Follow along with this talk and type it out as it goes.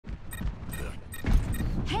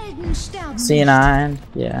C9,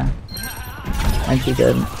 yeah. I think he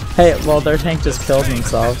did. Hey, well their tank just killed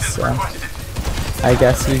themselves, so I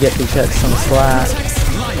guess you get to catch some slack.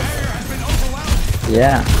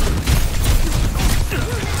 Yeah.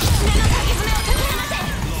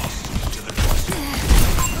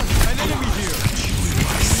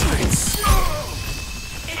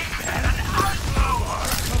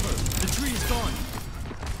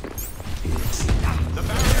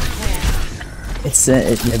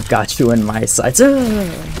 It got you in my sights. Okay,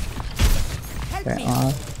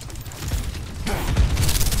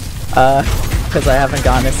 because I haven't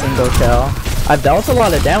gotten a single kill. I've dealt a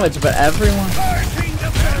lot of damage, but everyone...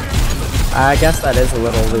 I guess that is a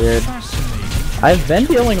little weird. I've been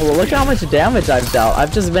dealing... Look how much damage I've dealt.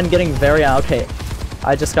 I've just been getting very... Okay,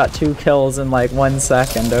 I just got 2 kills in like 1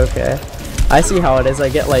 second. Okay. I see how it is. I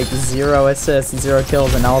get like 0 assists, 0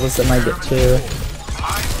 kills, and all of a sudden I get 2.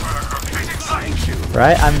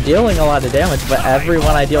 Right? I'm dealing a lot of damage, but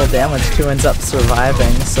everyone I deal damage to ends up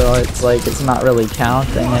surviving, so it's like, it's not really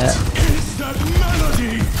counting it.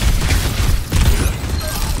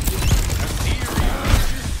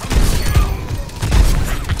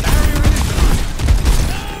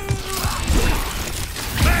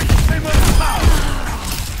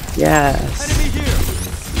 Yes.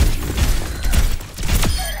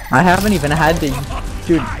 I haven't even had to...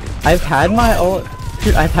 Dude, I've had my ult...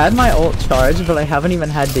 Dude, I've had my ult charged, but I haven't even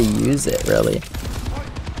had to use it, really.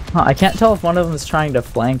 Huh, I can't tell if one of them is trying to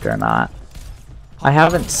flank or not. I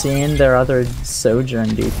haven't seen their other Sojourn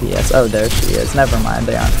DPS. Oh, there she is. Never mind,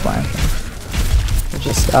 they aren't flanking. They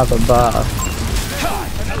just up above.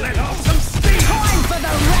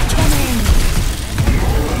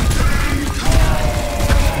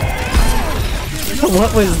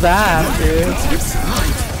 What was that, dude?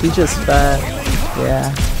 He just fed.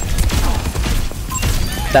 Yeah.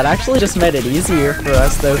 That actually just made it easier for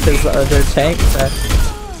us though, because the other tank said,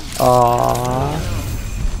 aww.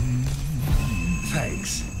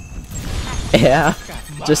 Thanks. Yeah,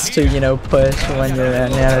 just to, you know, push when you're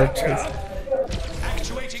in. Yeah,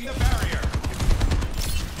 Actuating the barrier.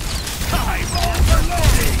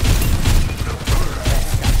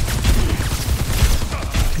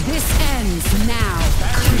 This ends now.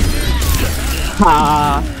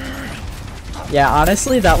 yeah,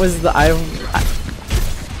 honestly, that was the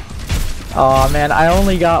oh man, I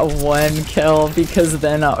only got 1 kill because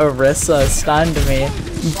then Orisa stunned me,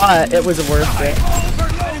 but it was worth it.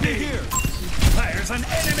 There's an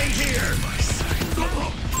enemy here.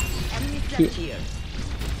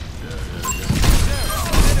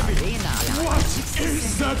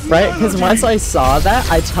 Right, because once I saw that,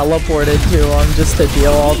 I teleported to him just to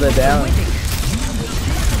deal all the damage.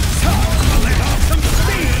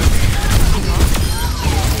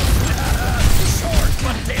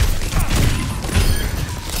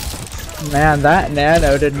 Man, that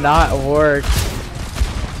nano did not work.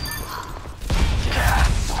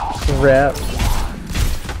 Rip.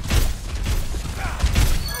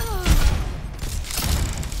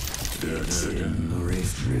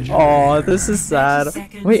 Oh, this is sad.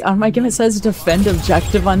 Wait, on my game it says defend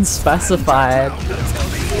objective unspecified.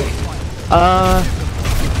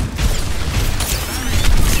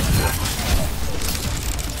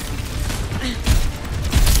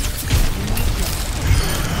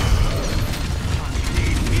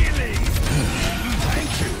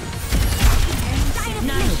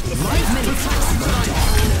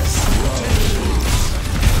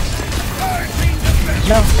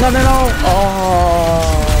 No. Oh.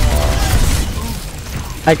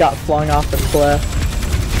 I got flung off the cliff.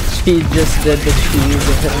 She just did the cheese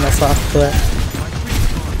and hitting us off the cliff.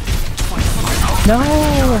 No!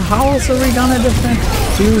 How else are we gonna defend?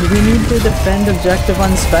 Dude, we need to defend objective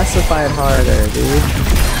unspecified harder, dude.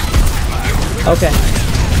 Okay.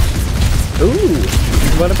 Ooh!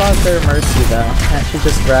 What about their mercy though? Can't she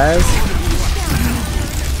just res?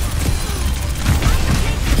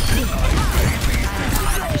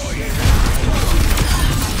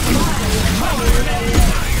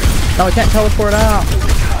 No, I can't teleport out.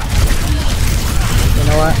 You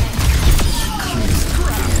know what?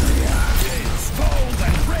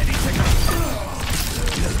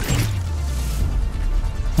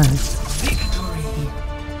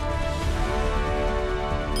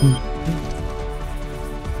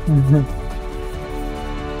 Mm-hmm.